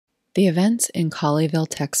The events in Colleyville,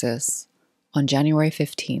 Texas, on January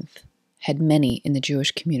 15th had many in the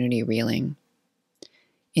Jewish community reeling.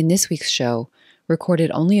 In this week's show,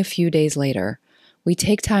 recorded only a few days later, we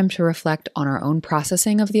take time to reflect on our own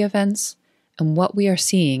processing of the events and what we are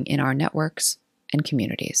seeing in our networks and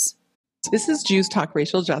communities. This is Jews Talk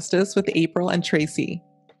Racial Justice with April and Tracy,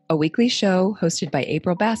 a weekly show hosted by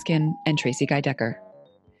April Baskin and Tracy Guy Decker.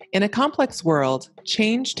 In a complex world,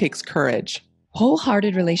 change takes courage.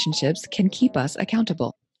 Wholehearted relationships can keep us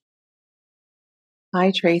accountable.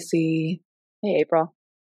 Hi, Tracy. Hey, April.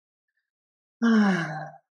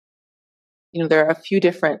 There are a few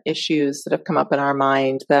different issues that have come up in our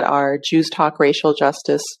mind that are Jews Talk Racial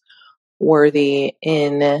Justice worthy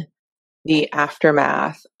in the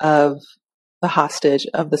aftermath of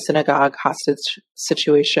the synagogue hostage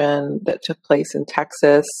situation that took place in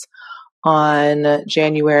Texas on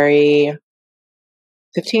January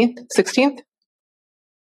 15th, 16th?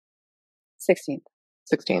 16th.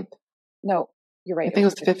 No, you're right. I think it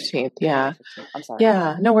was the 15th. Yeah. I'm sorry.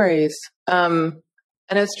 Yeah, no worries. And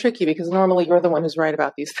it's tricky because normally you're the one who's right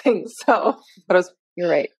about these things. So, you're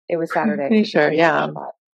right. It was Saturday. Pretty sure. Yeah.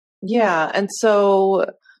 Yeah.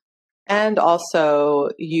 And also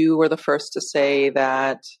you were the first to say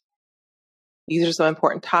that these are some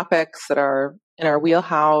important topics that are in our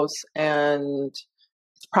wheelhouse and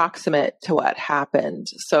it's proximate to what happened.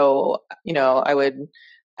 So, I would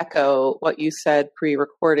echo what you said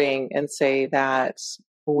pre-recording and say that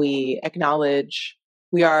we acknowledge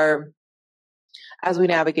as we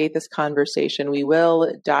navigate this conversation, we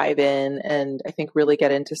will dive in and I think really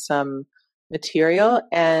get into some material,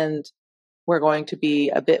 and we're going to be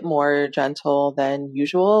a bit more gentle than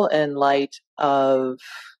usual in light of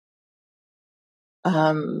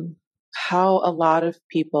how a lot of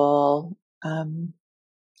people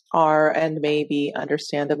are and may be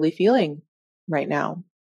understandably feeling right now.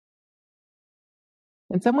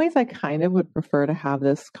 In some ways, I kind of would prefer to have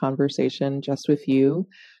this conversation just with you,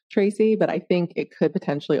 Tracy, but I think it could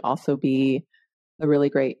potentially also be a really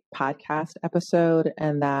great podcast episode,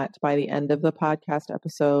 and that by the end of the podcast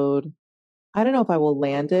episode, I don't know if I will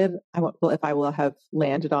if I will have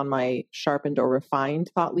landed on my sharpened or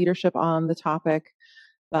refined thought leadership on the topic,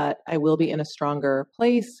 but I will be in a stronger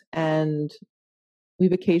place. And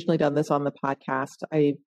we've occasionally done this on the podcast.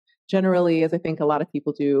 I generally, as I think a lot of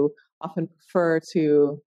people do, often prefer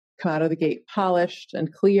to come out of the gate polished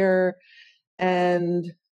and clear.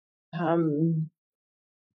 And I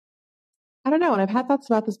don't know. And I've had thoughts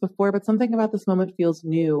about this before, but something about this moment feels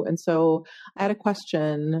new. And so I had a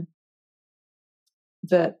question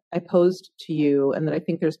that I posed to you, and that I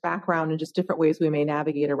think there's background and just different ways we may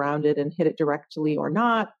navigate around it and hit it directly or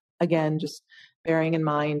not. Again, just bearing in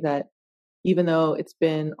mind that even though it's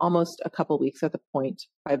been almost a couple weeks at the point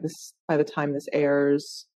by the time this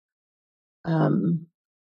airs,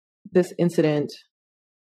 this incident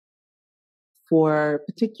for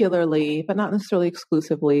particularly, but not necessarily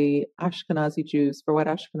exclusively, Ashkenazi Jews, for white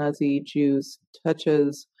Ashkenazi Jews,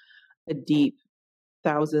 touches a deep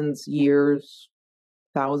 1,000 years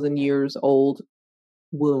old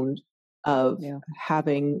wound of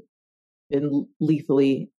having been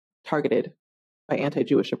lethally targeted by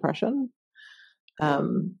anti-Jewish oppression.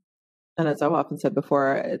 And as I've often said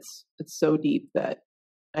before, it's so deep that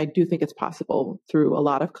I do think it's possible through a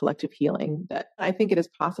lot of collective healing, that I think it is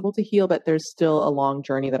possible to heal, but there's still a long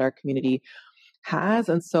journey that our community has.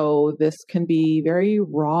 And so this can be very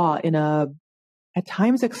raw in at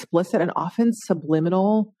times explicit and often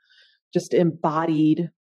subliminal, just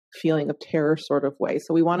embodied feeling of terror sort of way.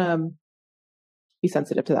 So we want to be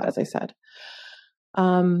sensitive to that, as I said.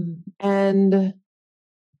 And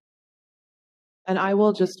I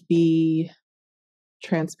will just be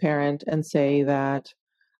transparent and say that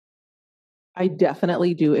I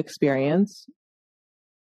definitely do experience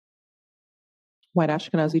white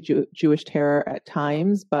Ashkenazi Jewish terror at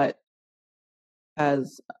times, but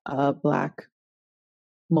as a Black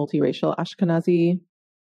multiracial Ashkenazi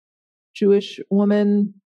Jewish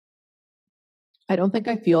woman, I don't think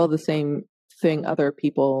I feel the same thing other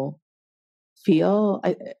people feel.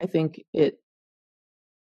 I think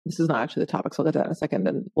this is not actually the topic, so I'll get to that in a second,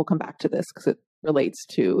 and we'll come back to this because it relates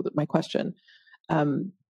to my question.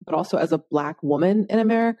 But also as a Black woman in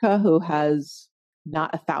America who has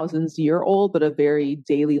not 1,000-year-old, but a very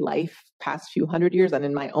daily life past few hundred years, and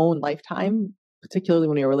in my own lifetime, particularly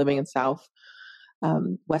when we were living in South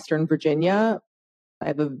Western Virginia, I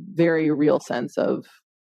have a very real sense of,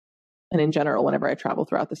 and in general, whenever I travel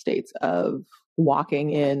throughout the states, of walking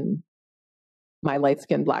in my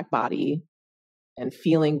light-skinned Black body and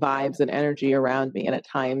feeling vibes and energy around me, and at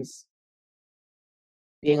times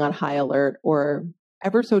being on high alert or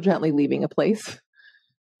ever so gently leaving a place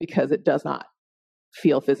because it does not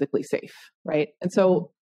feel physically safe, right? And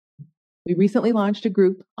so we recently launched a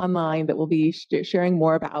group online that we'll be sharing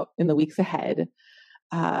more about in the weeks ahead.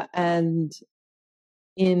 And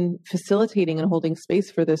in facilitating and holding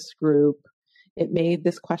space for this group, it made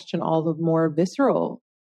this question all the more visceral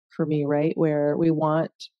for me, right? Where we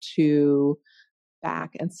want to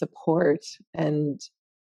back and support and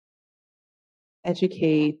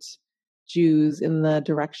educate Jews in the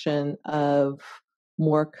direction of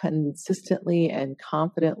more consistently and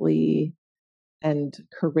confidently and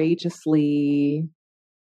courageously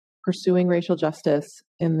pursuing racial justice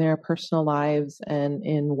in their personal lives and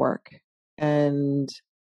in work. And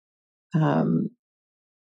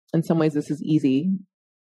in some ways, this is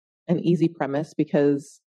an easy premise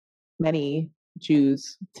because many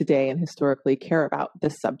Jews today and historically care about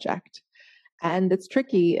this subject. And it's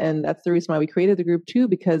tricky, and that's the reason why we created the group too,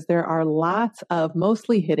 because there are lots of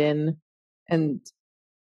mostly hidden and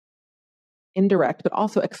indirect, but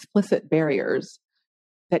also explicit barriers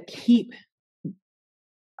that keep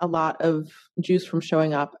a lot of Jews from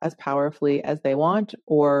showing up as powerfully as they want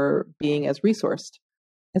or being as resourced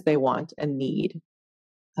as they want and need.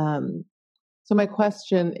 So my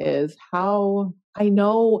question is how I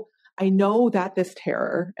know that this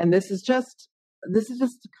terror, and this is just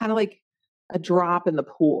kind of like a drop in the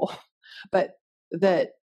pool, but that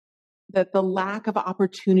the lack of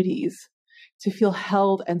opportunities to feel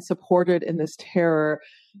held and supported in this terror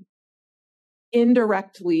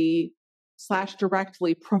indirectly /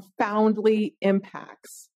 directly profoundly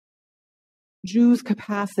impacts Jews'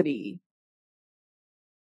 capacity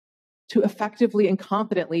to effectively and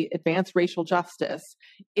confidently advance racial justice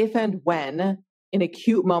if and when, in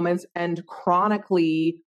acute moments and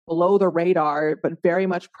chronically below the radar, but very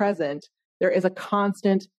much present, there is a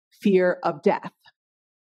constant fear of death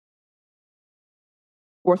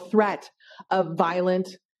or threat of violent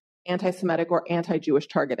anti-Semitic or anti-Jewish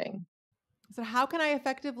targeting. So how can I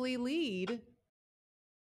effectively lead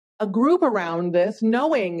a group around this,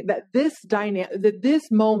 knowing that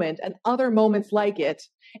this moment and other moments like it,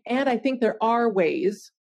 and I think there are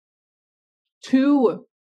ways to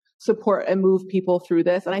support and move people through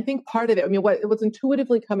this. And I think part of it, what's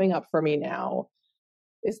intuitively coming up for me now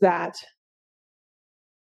is that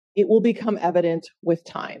it will become evident with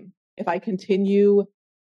time. If I continue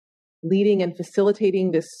leading and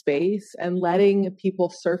facilitating this space and letting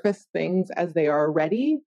people surface things as they are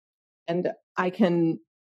ready, and I can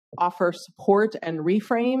offer support and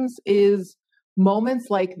reframes, is moments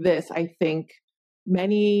like this, I think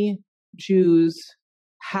many Jews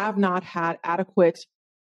have not had adequate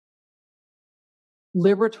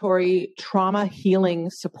liberatory trauma healing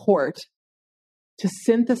support to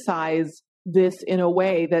synthesize this in a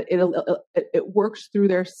way that it works through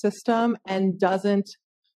their system and doesn't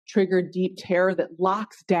trigger deep terror that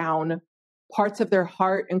locks down parts of their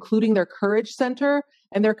heart, including their courage center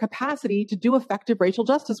and their capacity to do effective racial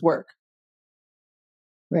justice work.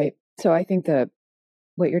 Right. So I think that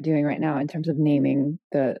what you're doing right now in terms of naming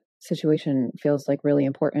the situation feels like really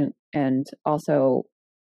important and also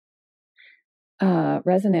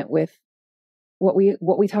resonant with what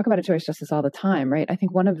we talk about at Jewish Justice all the time, right? I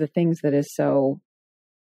think one of the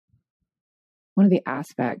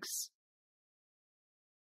aspects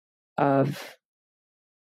of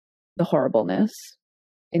the horribleness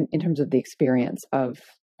in terms of the experience of,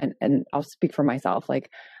 and I'll speak for myself, like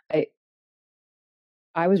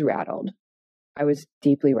I was rattled. I was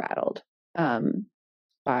deeply rattled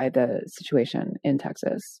by the situation in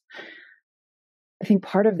Texas. I think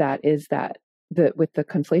part of that is that with the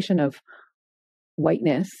conflation of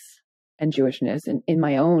whiteness and Jewishness, and in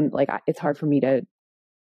my own, it's hard for me to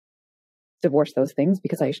divorce those things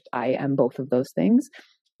because I am both of those things.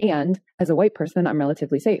 And as a white person, I'm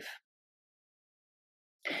relatively safe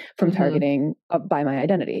from targeting by my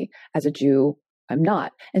identity. As a Jew, I'm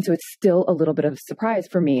not. And so it's still a little bit of a surprise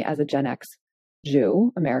for me as a Gen X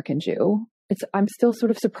Jew, American Jew. I'm still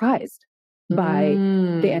sort of surprised by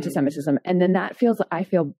the anti-Semitism. And then I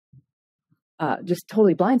feel just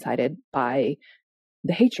totally blindsided by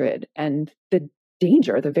the hatred and the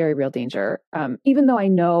danger, the very real danger. Even though I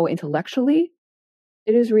know intellectually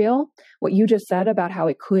it is real, what you just said about how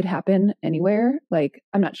it could happen anywhere,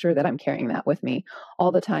 I'm not sure that I'm carrying that with me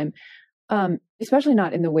all the time, especially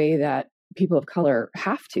not in the way that people of color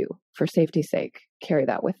have to, for safety's sake, carry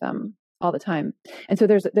that with them all the time. And so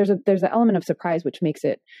there's an element of surprise, which makes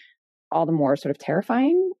it all the more sort of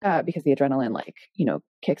terrifying because the adrenaline,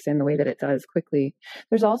 kicks in the way that it does quickly.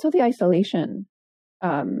 There's also the isolation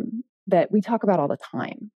that we talk about all the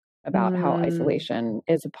time, about how isolation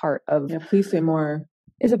is a part of. Yeah, please say more.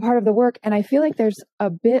 is a part of the work. And I feel like there's a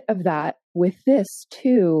bit of that with this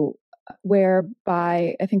too,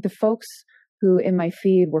 whereby I think the folks who in my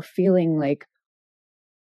feed were feeling like,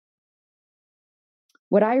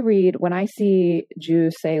 what I read when I see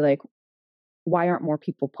Jews say like, why aren't more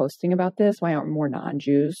people posting about this? Why aren't more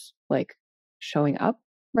non-Jews like showing up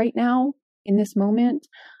right now in this moment?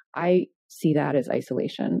 I see that as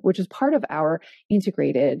isolation, which is part of our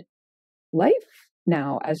integrated life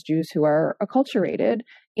now as Jews who are acculturated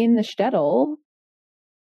in the shtetl.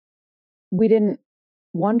 We didn't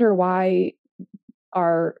wonder why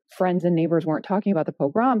our friends and neighbors weren't talking about the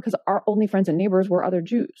pogrom because our only friends and neighbors were other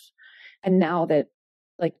Jews. And now that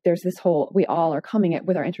like there's this whole, we all are coming at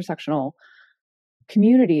with our intersectional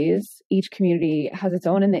communities, each community has its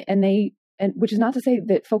own, and which is not to say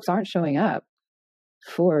that folks aren't showing up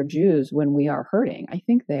for Jews when we are hurting. I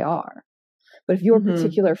think they are. But if your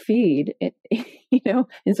particular feed,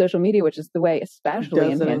 in social media, which is the way,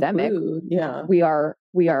 especially in pandemic, we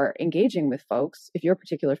are engaging with folks. If your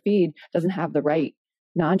particular feed doesn't have the right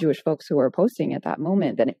non-Jewish folks who are posting at that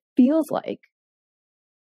moment, then it feels like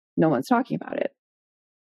no one's talking about it.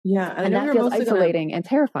 Yeah, and that feels isolating and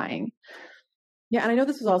terrifying. Yeah, and I know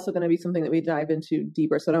this is also going to be something that we dive into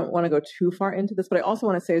deeper, so I don't want to go too far into this, but I also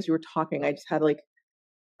want to say as you were talking, I just had like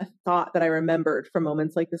a thought that I remembered from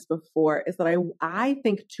moments like this before, is that I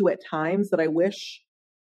think too at times that I wish,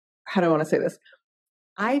 how do I want to say this?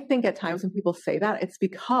 I think at times when people say that, it's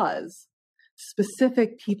because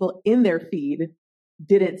specific people in their feed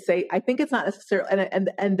didn't say, I think it's not necessarily,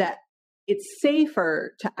 and that it's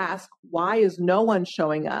safer to ask, why is no one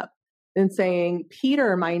showing up, than saying,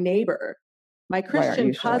 Peter, my neighbor, my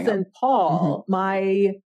Christian cousin, Paul,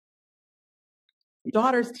 my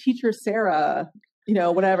daughter's teacher, Sarah,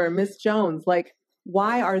 whatever, Miss Jones, like,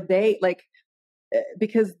 why are they like,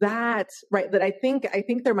 because that, right, that I think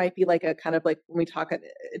there might be like a kind of like, when we talk at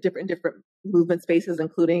different movement spaces,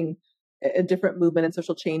 including a different movement and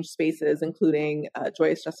social change spaces, including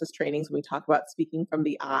joyous justice trainings, when we talk about speaking from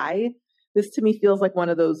the I, this to me feels like one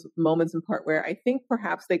of those moments in part where I think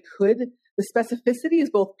perhaps the specificity is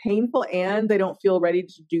both painful and they don't feel ready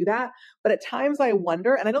to do that. But at times I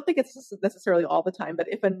wonder, and I don't think it's necessarily all the time, but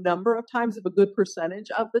if a number of times, if a good percentage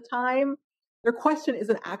of the time, their question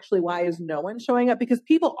isn't actually, why is no one showing up? Because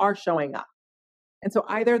people are showing up. And so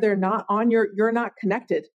either they're not on you're not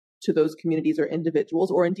connected to those communities or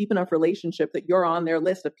individuals, or in deep enough relationship that you're on their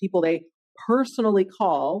list of people they personally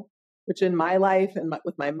call, which in my life and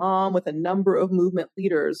with my mom, with a number of movement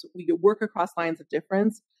leaders, we work across lines of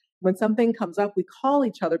difference. When something comes up, we call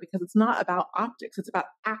each other because it's not about optics. It's about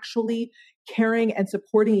actually caring and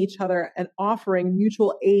supporting each other and offering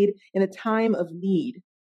mutual aid in a time of need.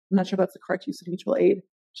 I'm not sure if that's the correct use of mutual aid.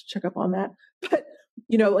 Should check up on that. But,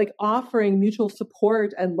 like offering mutual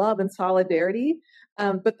support and love and solidarity.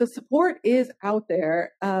 But the support is out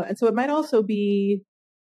there. And so it might also be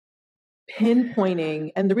pinpointing.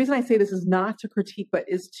 And the reason I say this is not to critique, but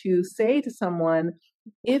is to say to someone,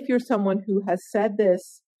 if you're someone who has said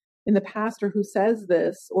this in the past, or who says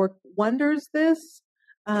this or wonders this,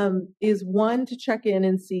 is one, to check in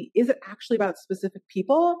and see, is it actually about specific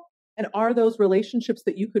people? And are those relationships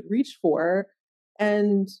that you could reach for,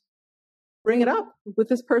 and bring it up with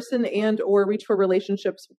this person, and or reach for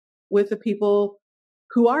relationships with the people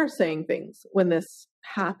who are saying things when this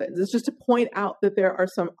happens. It's just to point out that there are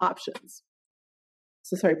some options.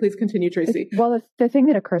 So sorry, please continue, Tracy. Well, the thing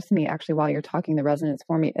that occurs to me actually while you're talking, the resonance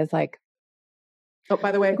for me is like, oh,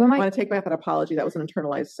 by the way, I want to take back that apology. That was an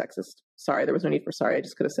internalized sexist. Sorry, there was no need for sorry. I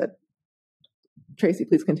just could have said, Tracy,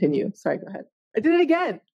 please continue. Sorry, go ahead. I did it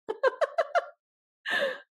again.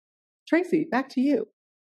 Tracy, back to you.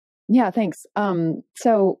 Yeah, thanks.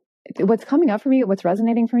 So what's coming up for me, what's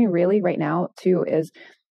resonating for me really right now too, is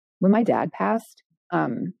when my dad passed,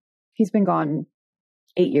 he's been gone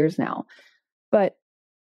 8 years now, but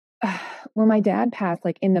when my dad passed,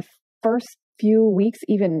 like in the first few weeks,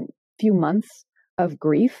 even few months of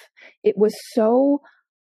grief, it was so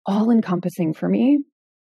all-encompassing for me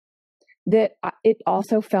that it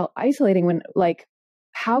also felt isolating when, like,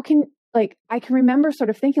 I can remember sort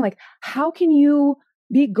of thinking, like, how can you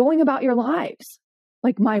be going about your lives?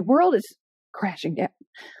 Like, my world is crashing down.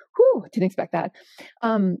 Whew, didn't expect that.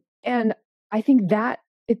 And I think that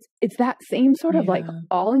it's that same sort of like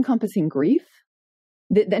all-encompassing grief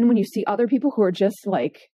that then when you see other people who are just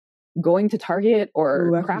like going to Target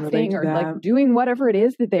or crafting or like doing whatever it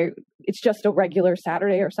is that it's just a regular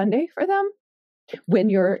Saturday or Sunday for them, when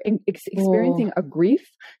you're experiencing a grief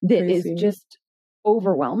that is just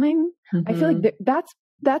overwhelming. I feel like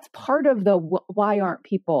that's part of the why aren't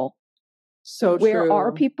people so where true.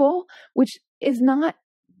 Are people, which is not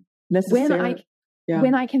necessary.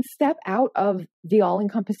 when I can step out of the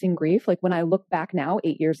all-encompassing grief, like when I look back now,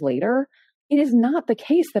 8 years later, it is not the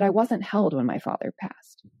case that I wasn't held when my father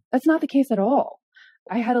passed. That's not the case at all.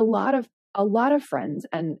 I had a lot of friends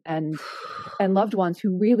and loved ones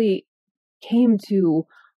who really came to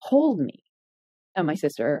hold me and my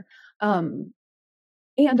sister.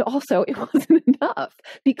 And also it wasn't enough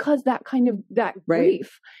because that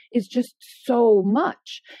grief is just so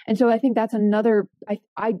much. And so I think that's another, I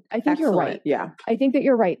think Excellent. You're right. Yeah. I think that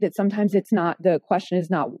you're right that sometimes it's not, the question is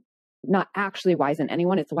not actually why isn't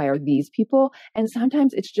anyone, it's why are these people? And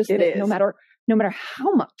sometimes it's just that no matter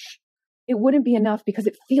how much, it wouldn't be enough because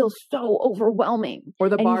it feels so overwhelming. Or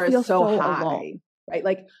the bar is so high, alone. right?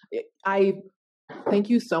 Like I thank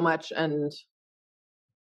you so much. And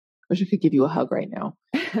I wish I could give you a hug right now.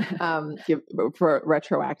 For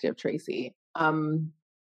retroactive Tracy. I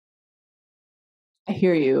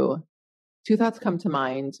hear you. Two thoughts come to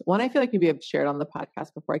mind. One, I feel like maybe I've shared on the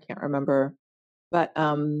podcast before. I can't remember, but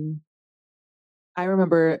I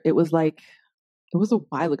remember it was a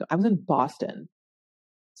while ago. I was in Boston.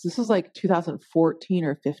 So this was like 2014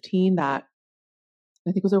 or 15. That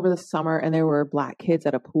I think it was over the summer, and there were Black kids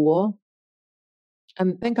at a pool.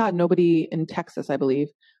 And thank God nobody in Texas, I believe.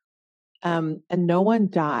 And no one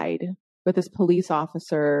died, but this police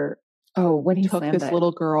officer when he took this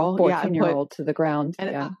little girl, 14-year-old to the ground.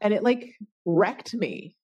 And it like wrecked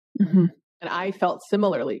me. Mm-hmm. And I felt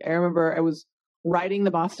similarly. I remember I was riding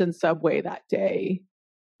the Boston subway that day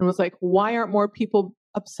and was like, why aren't more people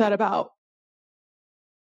upset about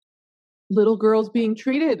little girls being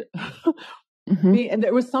treated? Mm-hmm. And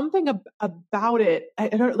there was something about it. I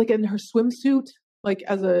don't, like, in her swimsuit, like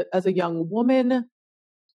as a young woman,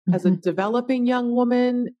 as a developing young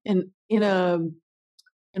woman, in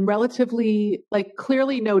relatively, like,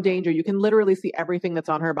 clearly no danger. You can literally see everything that's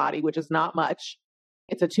on her body, which is not much.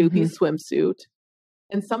 It's a 2-piece swimsuit.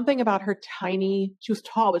 And something about her she was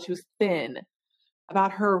tall, but she was thin,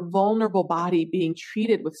 about her vulnerable body being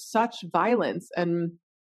treated with such violence. And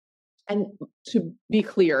to be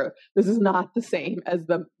clear, this is not the same as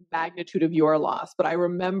the magnitude of your loss, but I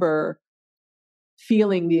remember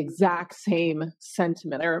feeling the exact same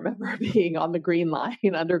sentiment. I remember being on the Green Line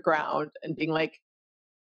underground and being like,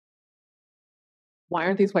 why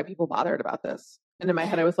aren't these white people bothered about this? And in my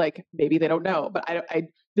head, I was like, maybe they don't know, but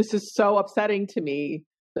this is so upsetting to me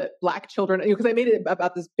that Black children, because I made it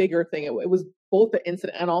about this bigger thing. It was both the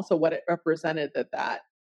incident and also what it represented, that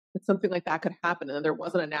something like that could happen. And there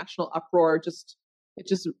wasn't a national uproar. It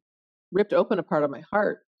just ripped open a part of my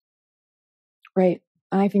heart. Right.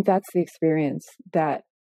 I think that's the experience that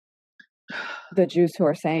the Jews who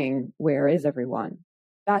are saying, where is everyone?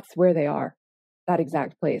 That's where they are. That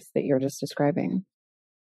exact place that you're just describing.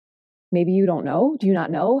 Maybe you don't know. Do you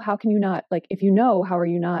not know? How can you not, like, if you know, how are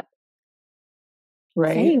you not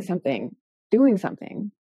saying something, doing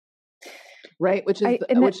something? Right. Which I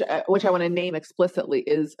want to name explicitly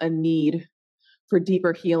is a need for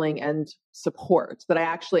deeper healing and support. That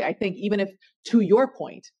I think, even if, to your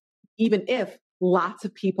point, even if lots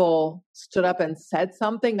of people stood up and said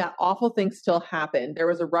something, that awful thing still happened. There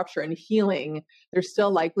was a rupture and healing. There's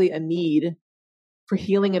still likely a need for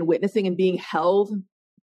healing and witnessing and being held,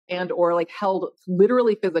 or like held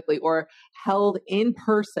literally physically, or held in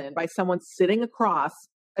person by someone sitting across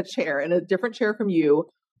a chair, in a different chair from you,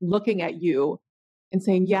 looking at you and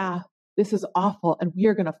saying, yeah, this is awful, and we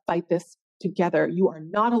are going to fight this together. You are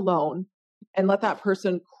not alone. And let that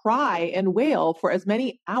person cry and wail for as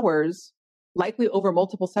many hours, likely over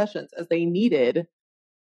multiple sessions, as they needed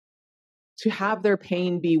to have their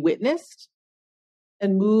pain be witnessed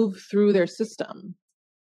and move through their system.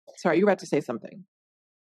 Sorry, you were about to say something.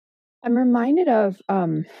 I'm reminded of,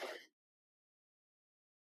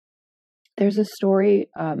 there's a story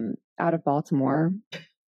out of Baltimore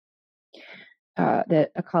that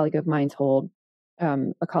a colleague of mine told,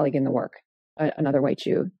 a colleague in the work, another white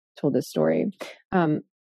Jew, told this story. In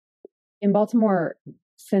Baltimore,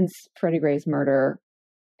 since Freddie Gray's murder,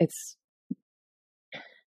 it's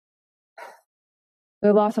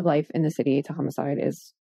the loss of life in the city to homicide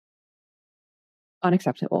is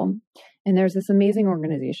unacceptable. And there's this amazing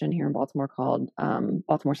organization here in Baltimore called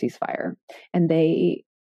Baltimore Ceasefire. And they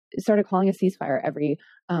started calling a ceasefire every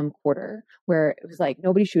quarter, where it was like,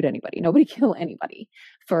 nobody shoot anybody, nobody kill anybody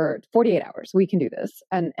for 48 hours. We can do this.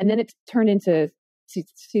 And then it turned into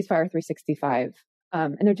Ceasefire 365.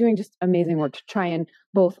 And they're doing just amazing work to try and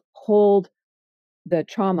both hold the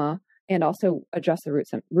trauma and also address the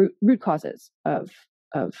root causes of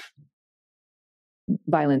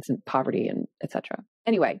violence and poverty and etc.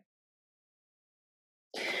 Anyway,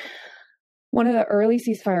 one of the early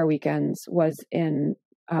ceasefire weekends was in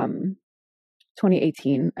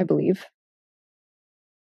 2018, I believe.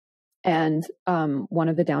 And one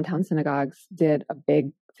of the downtown synagogues did a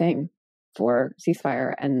big thing for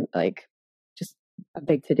ceasefire, and like just a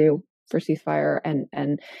big to do for ceasefire,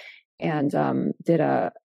 and did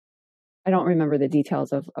a, I don't remember the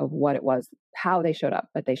details of what it was, how they showed up,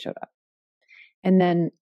 but they showed up. And then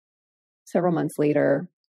several months later,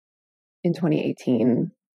 in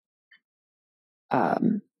 2018,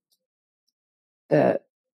 the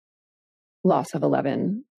loss of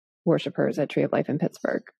 11 worshipers at Tree of Life in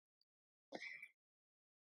Pittsburgh.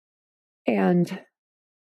 And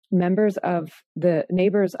members of the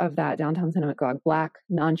neighbors of that downtown synagogue, Black,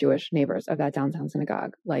 non-Jewish neighbors of that downtown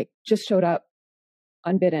synagogue, like just showed up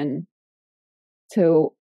unbidden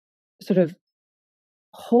to sort of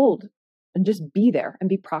hold and just be there and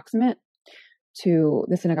be proximate to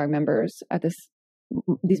the synagogue members at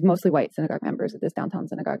these mostly white synagogue members at this downtown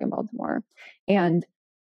synagogue in Baltimore. And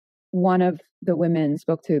one of the women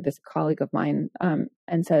spoke to this colleague of mine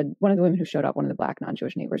and said, one of the women who showed up, one of the Black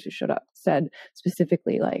non-Jewish neighbors who showed up, said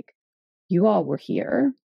specifically, like, you all were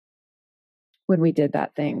here when we did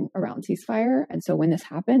that thing around ceasefire. And so when this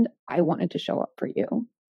happened, I wanted to show up for you.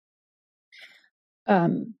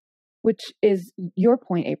 Which is your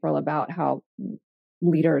point, April, about how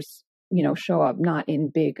leaders, show up not in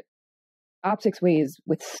big optics ways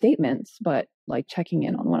with statements, but like checking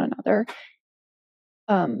in on one another.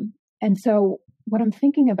 And so what I'm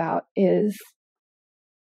thinking about is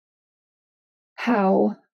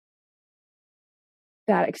how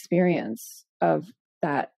that experience of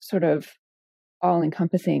that sort of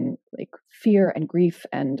all-encompassing like fear and grief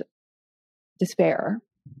and despair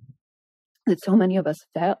that so many of us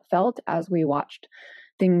felt as we watched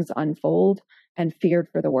things unfold and feared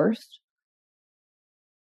for the worst,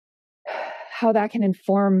 how that can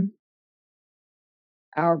inform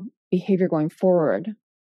our behavior going forward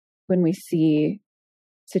when we see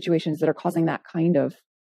situations that are causing that kind of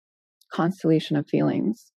constellation of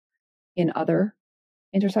feelings in other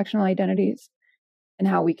intersectional identities, and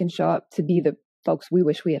how we can show up to be the folks we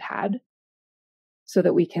wish we had so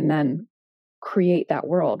that we can then create that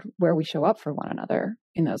world where we show up for one another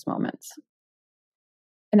in those moments.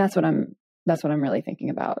 And that's what I'm really thinking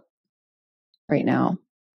about right now.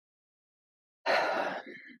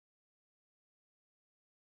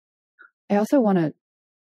 I also want to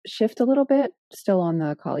shift a little bit, still on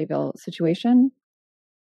the Colleyville situation.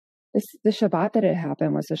 The Shabbat that it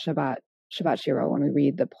happened was the Shabbat Shiro, when we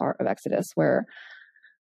read the part of Exodus where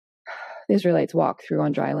the Israelites walk through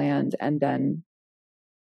on dry land, and then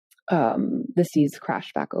the seas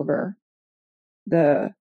crash back over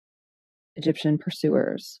the Egyptian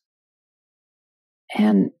pursuers.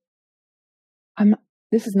 And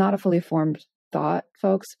this is not a fully formed thought,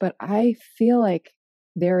 folks, but I feel like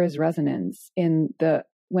there is resonance in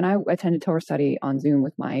when I attended Torah study on Zoom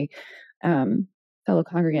with my fellow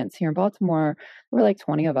congregants here in Baltimore, there were like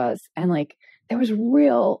 20 of us, and like there was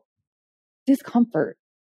real discomfort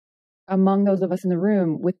among those of us in the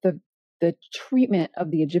room with the treatment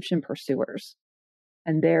of the Egyptian pursuers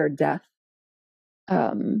and their death,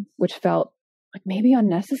 which felt like maybe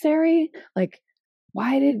unnecessary. Like,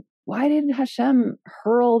 why did Hashem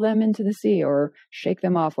hurl them into the sea or shake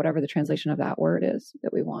them off, whatever the translation of that word is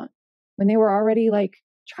that we want, when they were already like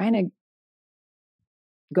trying to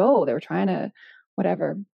go, they were trying to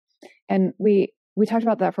whatever. And we talked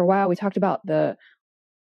about that for a while. We talked about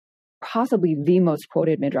possibly the most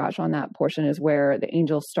quoted midrash on that portion is where the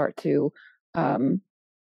angels start to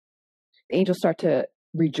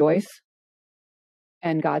rejoice,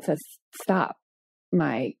 and God says, "Stop!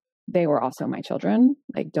 They were also my children.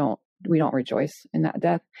 Like, we don't rejoice in that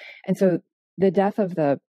death." And so the death of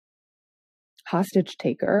the hostage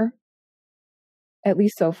taker, at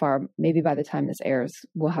least so far, maybe by the time this airs,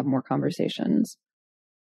 we'll have more conversations.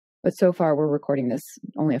 But so far, we're recording this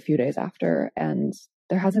only a few days after, and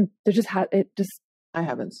I haven't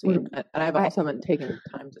seen it. And I also haven't taken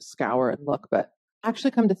time to scour and look, but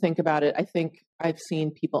actually come to think about it, I think I've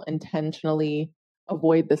seen people intentionally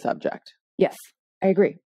avoid the subject. Yes, I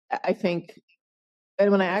agree. I think,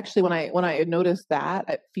 and when I noticed that,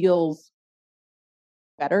 it feels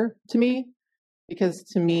better to me, because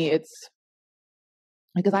to me, it's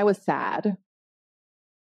because I was sad.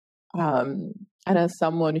 And as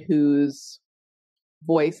someone whose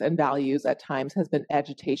voice and values at times has been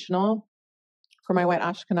agitational for my white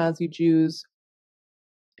Ashkenazi Jews,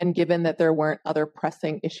 and given that there weren't other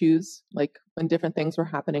pressing issues, like when different things were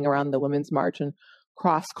happening around the Women's March and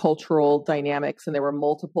cross-cultural dynamics, and there were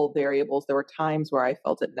multiple variables, there were times where I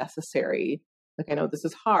felt it necessary. Like, I know this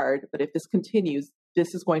is hard, but if this continues,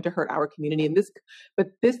 this is going to hurt our community, but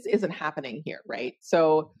this isn't happening here, right?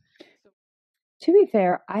 So To be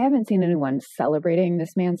fair, I haven't seen anyone celebrating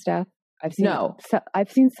this man's death.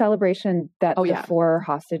 I've seen celebration that the 4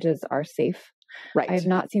 hostages are safe. Right. I have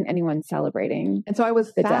not seen anyone celebrating. And so I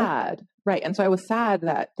was sad. Death. Right. And so I was sad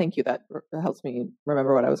that, thank you, that helps me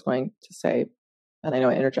remember what I was going to say. And I know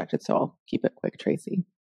I interjected, so I'll keep it quick, Tracy.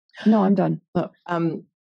 No, I'm done. Oh,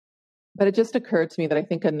 but it just occurred to me that I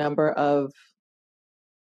think a number of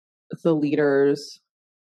the leaders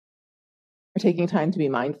are taking time to be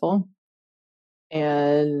mindful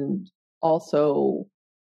and also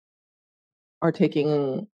are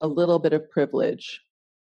taking a little bit of privilege,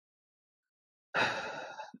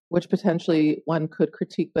 which potentially one could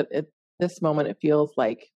critique, but at this moment it feels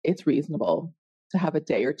like it's reasonable to have a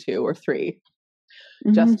day or 2 or 3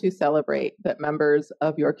 just to celebrate that members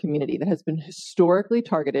of your community that has been historically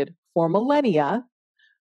targeted for millennia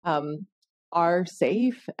are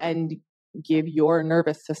safe, and give your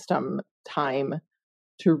nervous system time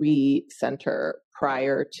to recenter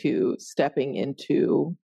prior to stepping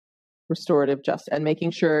into restorative justice and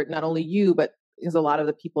making sure not only you, but because a lot of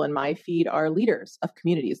the people in my feed are leaders of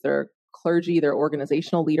communities. They're clergy, they're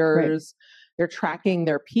organizational leaders, they're tracking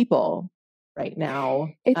their people right now.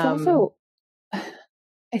 It's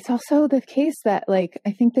also the case that, like,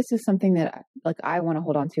 I think this is something that, like, I want to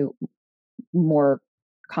hold on to more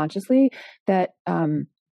consciously, that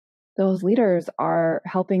those leaders are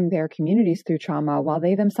helping their communities through trauma while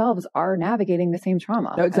they themselves are navigating the same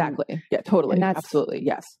trauma. No, exactly. Yeah, totally. And absolutely.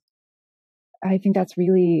 Yes. I think that's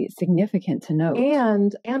really significant to note.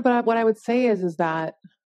 But what I would say is that,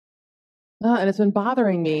 and it's been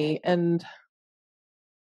bothering me, and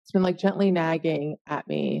it's been like gently nagging at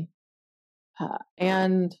me.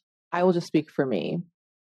 And I will just speak for me.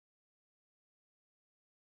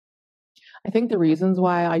 I think the reasons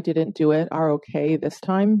why I didn't do it are okay this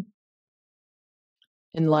time,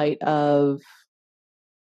 in light of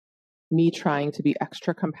me trying to be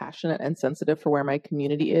extra compassionate and sensitive for where my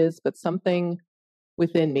community is, but something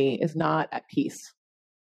within me is not at peace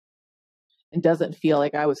and doesn't feel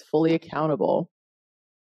like I was fully accountable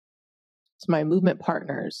to my movement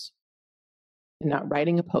partners in not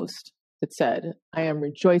writing a post that said, I am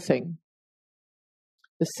rejoicing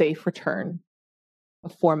the safe return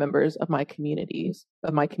of 4 members of my community,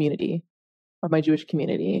 of my Jewish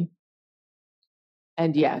community.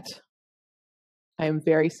 And yet, I am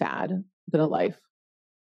very sad that a life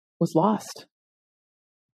was lost.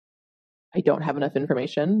 I don't have enough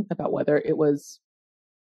information about whether it was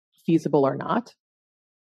feasible or not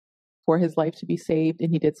for his life to be saved,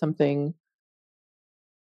 and he did something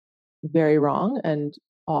very wrong and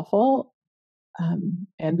awful.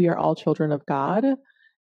 And we are all children of God.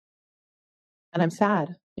 And I'm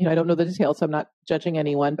sad. I don't know the details, so I'm not judging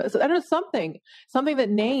anyone, but I don't know, something that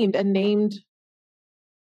named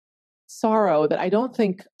sorrow that I don't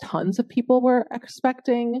think tons of people were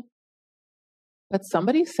expecting, but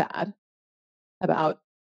somebody's sad about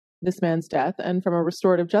this man's death. And from a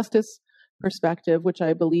restorative justice perspective, which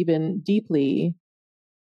I believe in deeply,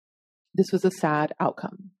 this was a sad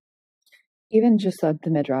outcome. Even just the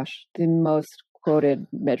Midrash, the most quoted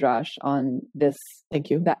Midrash on this. Thank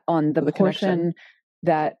you. That on the portion connection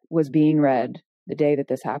that was being read the day that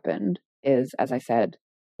this happened is, as I said,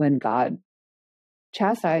 when God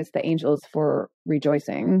chastised the angels for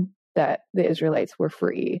rejoicing that the Israelites were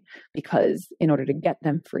free, because in order to get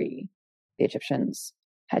them free, the Egyptians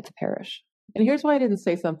had to perish. And here's why I didn't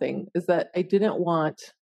say something, is that I didn't want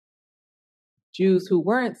Jews who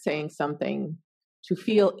weren't saying something to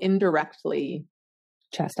feel indirectly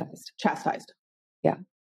chastised. Yeah.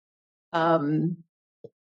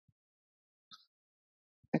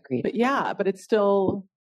 Agreed. But it's still,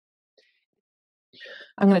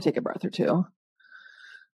 I'm going to take a breath or 2.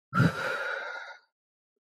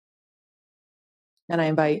 And I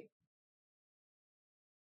invite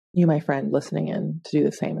you, my friend, listening in, to do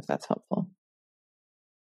the same if that's helpful.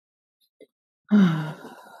 I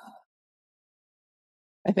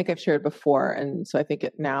think I've shared before, and so I think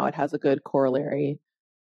it has a good corollary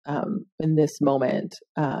in this moment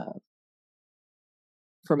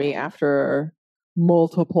for me, after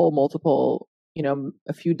multiple,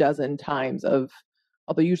 a few dozen times of,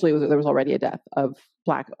 although usually there was already a death of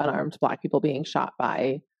unarmed Black people being shot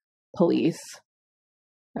by police.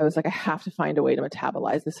 I was like, I have to find a way to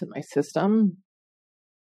metabolize this in my system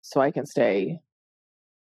so I can stay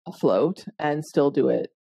afloat and still do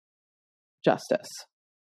it justice.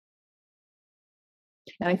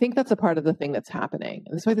 And I think that's a part of the thing that's happening.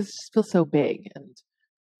 And that's why this just feels so big. And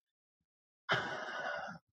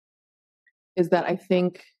is that I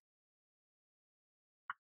think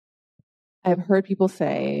I've heard people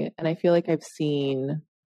say, and I feel like I've seen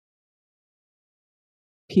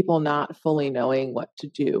people not fully knowing what to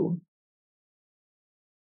do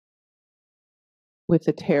with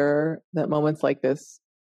the terror that moments like this,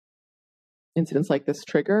 incidents like this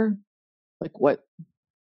trigger, like what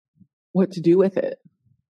to do with it.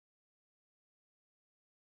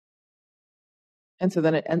 And so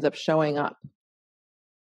then it ends up showing up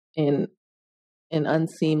in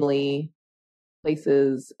unseemly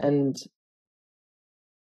places and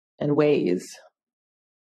ways.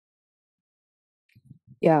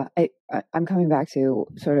 Yeah, I'm coming back to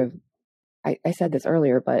sort of, I said this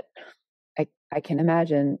earlier, but I can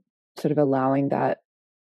imagine sort of allowing that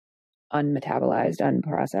unmetabolized,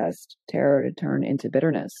 unprocessed terror to turn into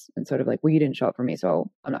bitterness and sort of like, well, you didn't show up for me,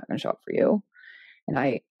 so I'm not going to show up for you. And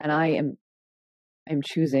I'm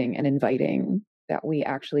choosing and inviting that we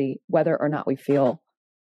actually, whether or not we feel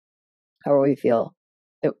however we feel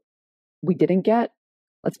that we didn't get,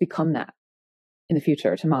 let's become that in the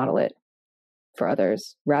future to model it for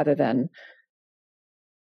others, rather than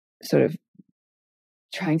sort of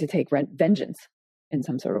trying to take vengeance in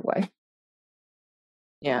some sort of way.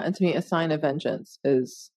 Yeah, and to me, a sign of vengeance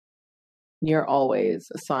is near always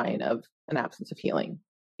a sign of an absence of healing.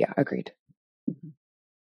 Yeah, agreed.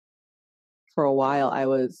 For a while,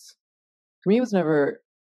 for me, it was never,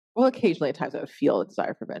 well, occasionally at times I would feel a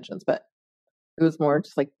desire for vengeance, but it was more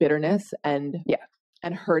just like bitterness and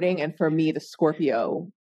hurting. And for me, the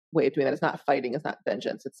Scorpio way of doing that is not fighting, it's not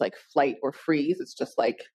vengeance. It's like flight or freeze. It's just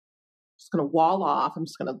like, just going to wall off. I'm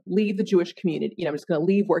just going to leave the Jewish community. I'm just going to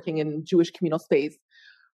leave working in Jewish communal space.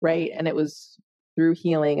 Right. And it was through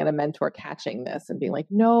healing and a mentor catching this and being like,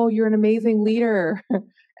 no, you're an amazing leader.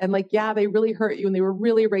 And like, yeah, they really hurt you and they were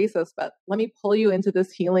really racist, but let me pull you into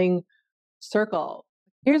this healing circle.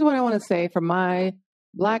 Here's what I want to say from my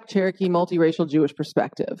Black, Cherokee, multiracial Jewish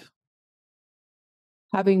perspective.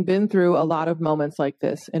 Having been through a lot of moments like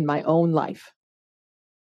this in my own life,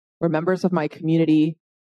 where members of my community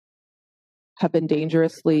have been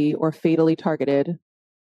dangerously or fatally targeted,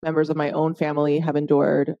 members of my own family have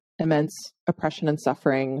endured immense oppression and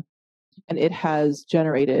suffering, and it has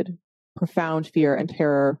generated profound fear and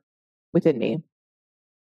terror within me.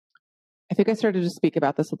 I think I started to speak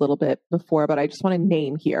about this a little bit before, but I just want to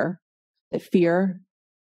name here that fear,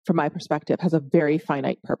 from my perspective, has a very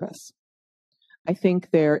finite purpose. I think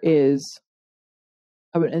there is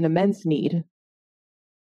an immense need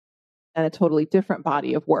and a totally different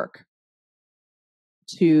body of work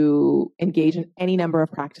to engage in any number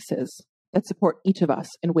of practices that support each of us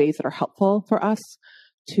in ways that are helpful for us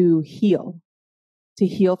to heal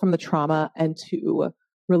from the trauma and to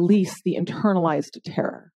release the internalized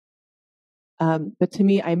terror. But to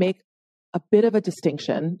me, I make a bit of a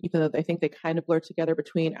distinction, even though I think they kind of blur together,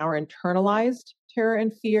 between our internalized terror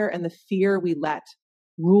and fear and the fear we let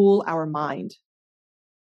rule our mind.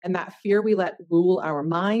 And that fear we let rule our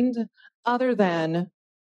mind, other than,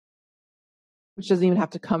 which doesn't even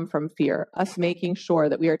have to come from fear, us making sure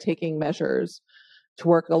that we are taking measures to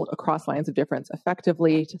work across lines of difference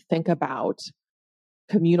effectively, to think about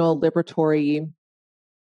communal, liberatory,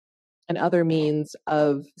 and other means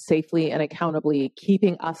of safely and accountably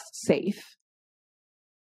keeping us safe.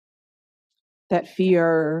 That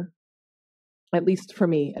fear, at least for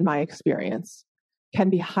me in my experience, can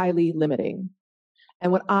be highly limiting.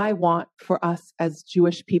 And what I want for us as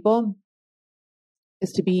Jewish people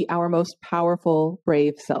is to be our most powerful,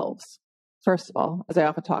 brave selves. First of all, as I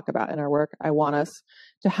often talk about in our work, I want us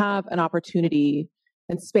to have an opportunity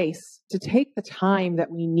and space to take the time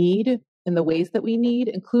that we need in the ways that we need,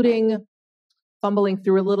 including fumbling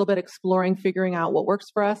through a little bit, exploring, figuring out what works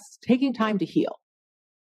for us, taking time to heal.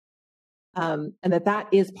 And that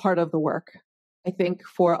is part of the work. I think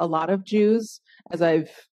for a lot of Jews, as I've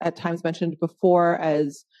at times mentioned before,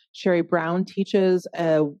 as Cherie Brown teaches,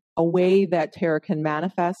 a way that terror can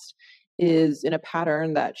manifest is in a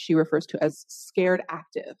pattern that she refers to as scared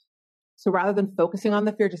active. So rather than focusing on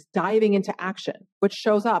the fear, just diving into action, which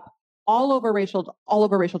shows up all over racial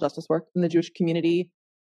justice work in the Jewish community,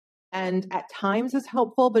 and at times is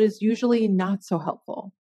helpful, but is usually not so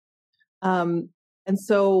helpful. And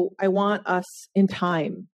so I want us in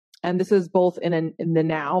time, and this is both in the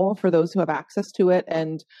now for those who have access to it,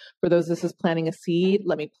 and for those this is planting a seed,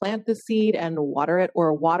 let me plant the seed and water it,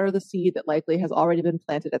 or water the seed that likely has already been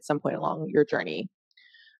planted at some point along your journey.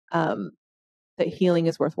 That healing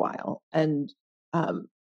is worthwhile and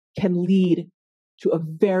can lead to a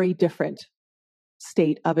very different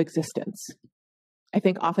state of existence. I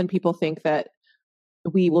think often people think that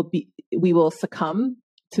we will succumb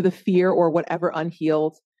to the fear or whatever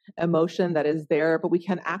unhealed emotion that is there, but we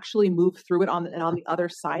can actually move through it on the other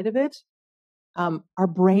side of it. Our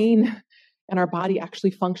brain and our body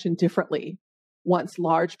actually function differently once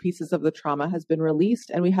large pieces of the trauma has been released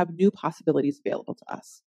and we have new possibilities available to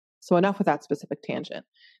us. So enough with that specific tangent.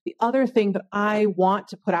 The other thing that I want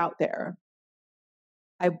to put out there,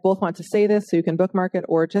 I both want to say this so you can bookmark it,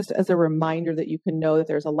 or just as a reminder that you can know that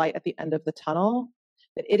there's a light at the end of the tunnel,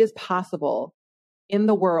 that it is possible in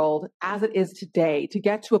the world as it is today to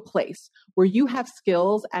get to a place where you have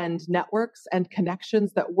skills and networks and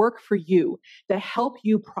connections that work for you, that help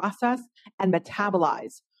you process and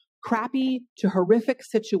metabolize crappy to horrific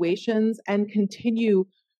situations and continue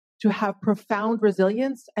to have profound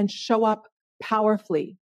resilience and show up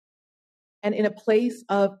powerfully and in a place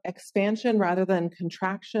of expansion rather than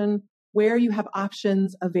contraction, where you have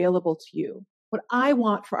options available to you. What I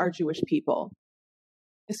want for our Jewish people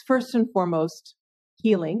is first and foremost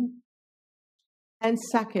healing. And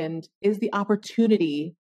second is the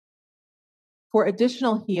opportunity for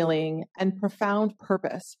additional healing and profound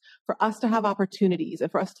purpose, for us to have opportunities and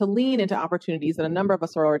for us to lean into opportunities that a number of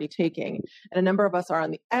us are already taking and a number of us are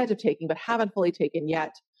on the edge of taking but haven't fully taken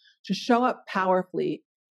yet, to show up powerfully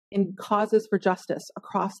in causes for justice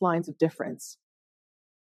across lines of difference,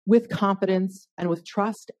 with confidence and with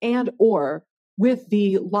trust, and or with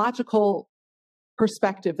the logical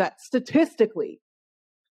perspective that statistically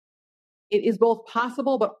it is both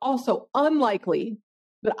possible but also unlikely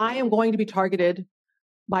that I am going to be targeted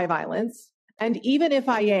by violence. And even if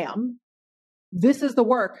I am, this is the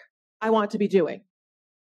work I want to be doing.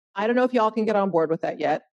 I don't know if y'all can get on board with that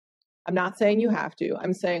yet. I'm not saying you have to.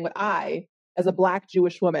 I'm saying what I, as a Black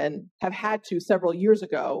Jewish woman, have had to several years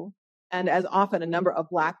ago, and as often a number of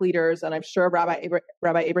Black leaders, and I'm sure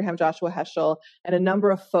Rabbi Abraham Joshua Heschel, and a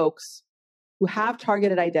number of folks who have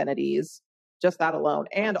targeted identities, just that alone,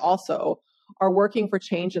 and also are working for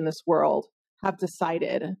change in this world, have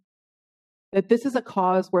decided that this is a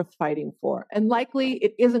cause worth fighting for. And likely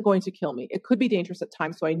it isn't going to kill me. It could be dangerous at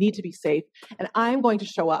times, so I need to be safe. And I'm going to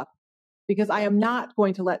show up because I am not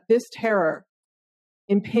going to let this terror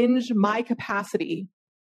impinge my capacity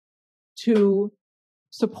to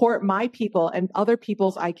support my people and other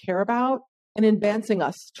peoples I care about in advancing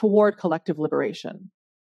us toward collective liberation.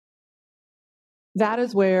 That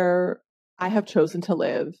is where I have chosen to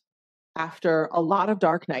live after a lot of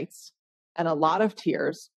dark nights and a lot of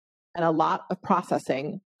tears and a lot of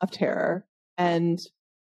processing of terror. And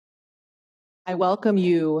I welcome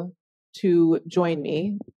you to join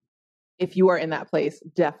me if you are in that place,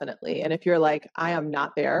 definitely. And if you're like, I am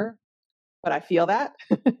not there, but I feel that,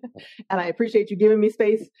 and I appreciate you giving me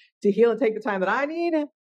space to heal and take the time that I need,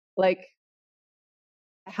 like,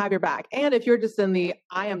 I have your back. And if you're just in the,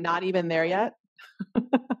 I am not even there yet,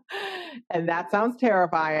 and that sounds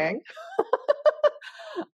terrifying,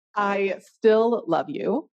 I still love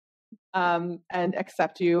you, and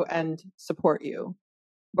accept you and support you.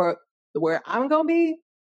 But where I'm going to be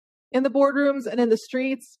in the boardrooms and in the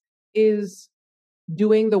streets is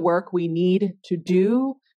doing the work we need to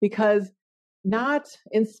do, because not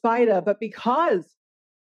in spite of, but because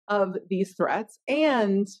of these threats,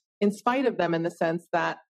 and in spite of them, in the sense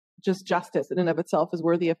that just justice in and of itself is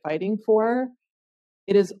worthy of fighting for.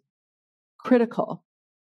 It is critical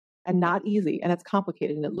and not easy, and it's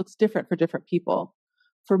complicated, and it looks different for different people,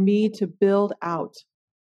 for me to build out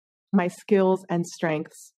my skills and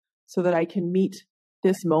strengths so that I can meet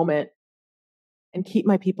this moment and keep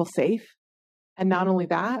my people safe. And not only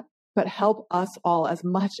that, but help us all as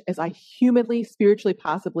much as I humanly, spiritually,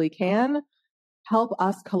 possibly can, help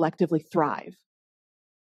us collectively thrive.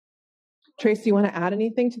 Tracy, you want to add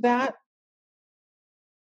anything to that?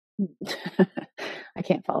 I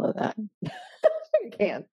can't follow that. You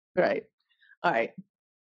can. Right. All right.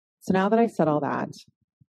 So now that I said all that,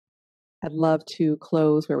 I'd love to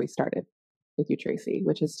close where we started with you, Tracy,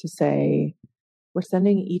 which is to say, we're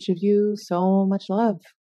sending each of you so much love.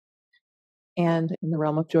 And in the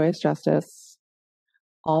realm of joyous justice,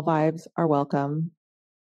 all vibes are welcome.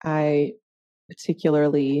 I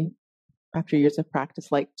particularly, after years of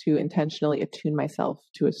practice, like to intentionally attune myself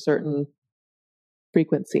to a certain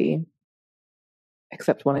frequency,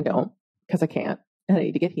 except when I don't, because I can't, and I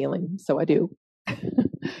need to get healing, so I do.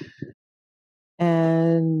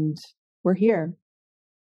 And we're here.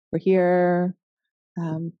 We're here.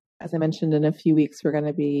 As I mentioned, in a few weeks, we're going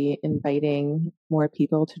to be inviting more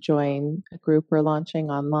people to join a group we're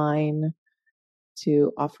launching online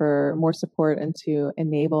to offer more support and to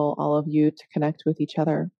enable all of you to connect with each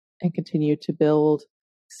other and continue to build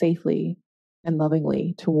safely and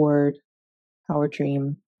lovingly toward our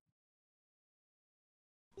dream.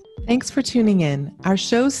 Thanks for tuning in. Our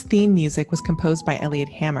show's theme music was composed by Elliot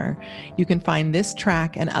Hammer. You can find this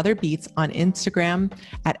track and other beats on Instagram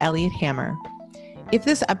at Elliot Hammer. If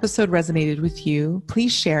this episode resonated with you,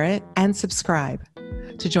 please share it and subscribe.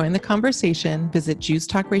 To join the conversation, visit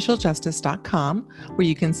JewsTalkRacialJustice.com, where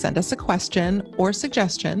you can send us a question or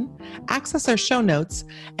suggestion, access our show notes,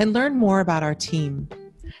 and learn more about our team.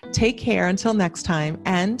 Take care until next time,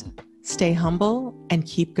 and stay humble and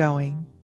keep going.